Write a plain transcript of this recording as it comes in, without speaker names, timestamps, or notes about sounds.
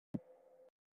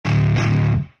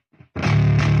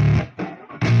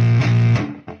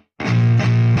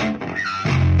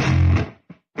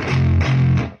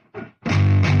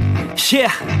Yeah,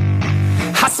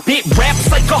 I spit raps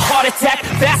like a heart attack,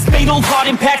 fast fatal heart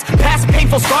impact, past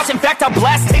painful scars. In fact, I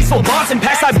blast tasteful bars and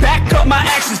packs. I back up my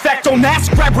actions, fact don't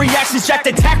ask, grab reactions, jacked,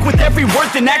 attack with every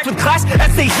word, then act with class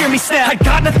as they hear me snap. I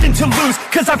got nothing to lose,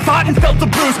 cause I fought and felt the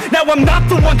bruise. Now I'm not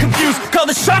the one confused, call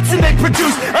the shots and they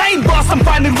produce. I ain't lost, I'm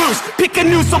finally loose, pick a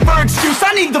new silver excuse.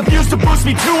 I need the views to boost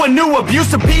me to a new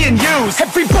abuse of being used.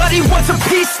 Everybody wants a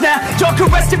piece now, y'all can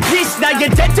rest in peace now.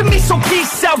 You're dead to me, so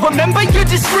peace out. Remember, you're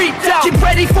just freaked out. Get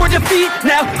ready for defeat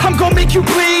now, I'm gonna make you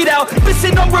bleed out.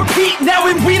 Listen on repeat now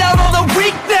and weed out all the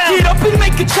weak now. Get up and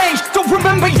make a change, don't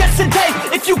remember yesterday.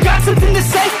 If you got something to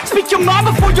say, speak your mind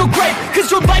before your grave, cause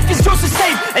your life is yours to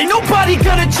save. Ain't nobody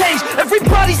gonna change,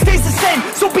 everybody stays the same.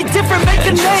 So be different, make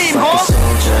a name, huh?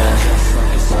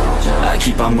 I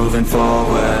keep on moving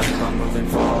forward,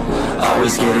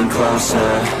 always getting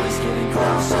closer.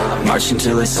 I'm marching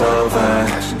till it's over,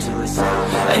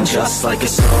 and just like a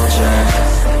soldier,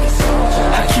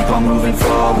 I keep on moving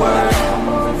forward,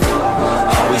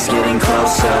 always getting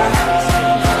closer.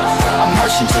 I'm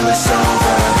marching till it's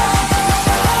over,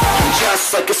 and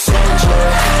just like a soldier,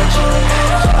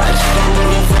 I keep on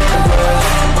moving forward,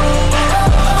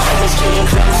 always getting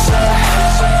closer.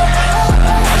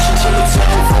 I'm marching till it's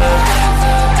over,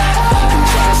 and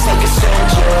just like a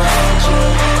soldier,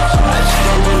 I keep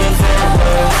on moving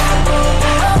forward,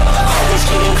 always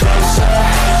getting closer.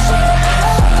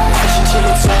 I'm marching till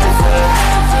it's over.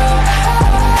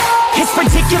 It's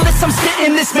ridiculous, I'm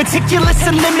spitting this meticulous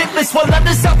and limitless, while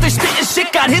others out there spitting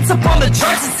shit got hits up on the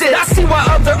charts and shit. I see why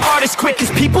other artists quit, cause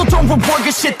people don't reward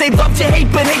good shit. They love to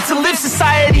hate but hate to live.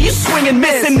 Society is swing and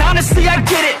miss, and honestly I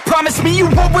get it. Promise me you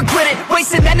won't regret it.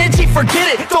 Wasting energy, forget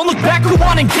it. Don't look back, go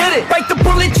on and get it. Bite the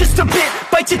bullet just a bit,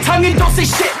 bite your tongue and don't say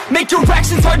shit. Make your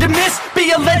actions hard to miss, be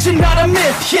a legend not a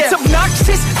myth. Yeah. It's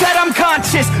obnoxious that I'm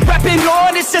conscious, rapping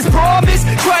honest as promise.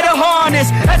 Try to harness,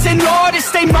 as an artist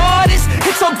stay modest.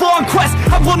 It's a long quest,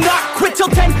 I will not quit till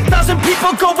 10,000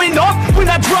 people going off when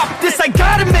I drop this. I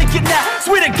gotta make it now,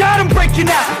 swear to God I'm breaking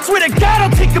out. Swear to God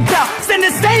I'll take a bow, stand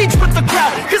the stage with the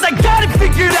crowd, cause I got it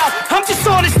figured out. I'm just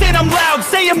honest and I'm loud,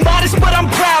 say I'm modest but I'm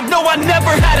proud. No, I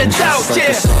never had a doubt, like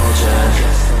yeah. a soldier,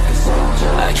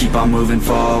 I keep on moving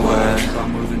forward,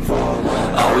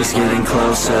 always getting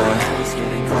closer.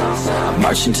 I'm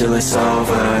marching till it's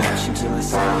over,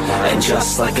 and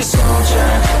just like a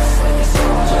soldier,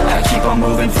 I keep on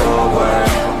moving forward,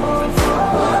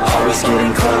 always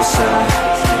getting closer.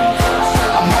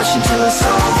 I'm marching till it's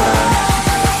over,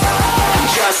 and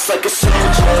just like a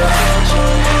soldier,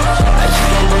 I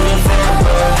keep on moving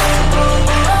forward,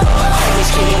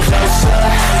 always getting closer.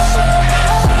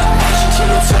 I'm marching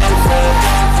till it's over,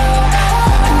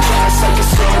 and just like a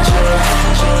soldier,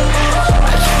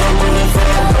 I keep on moving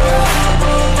forward,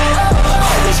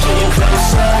 always getting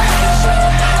closer.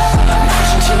 I'm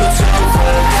marching till it's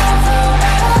over,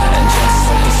 and just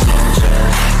like a soldier,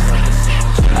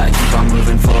 I keep on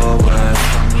moving forward,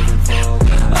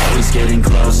 always getting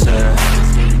closer.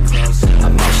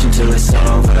 I'm marching till it's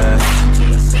over,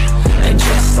 and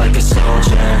just like a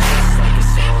soldier,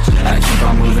 I keep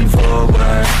on moving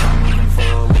forward,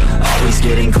 always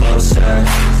getting closer.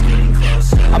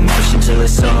 I'm marching till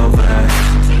it's over,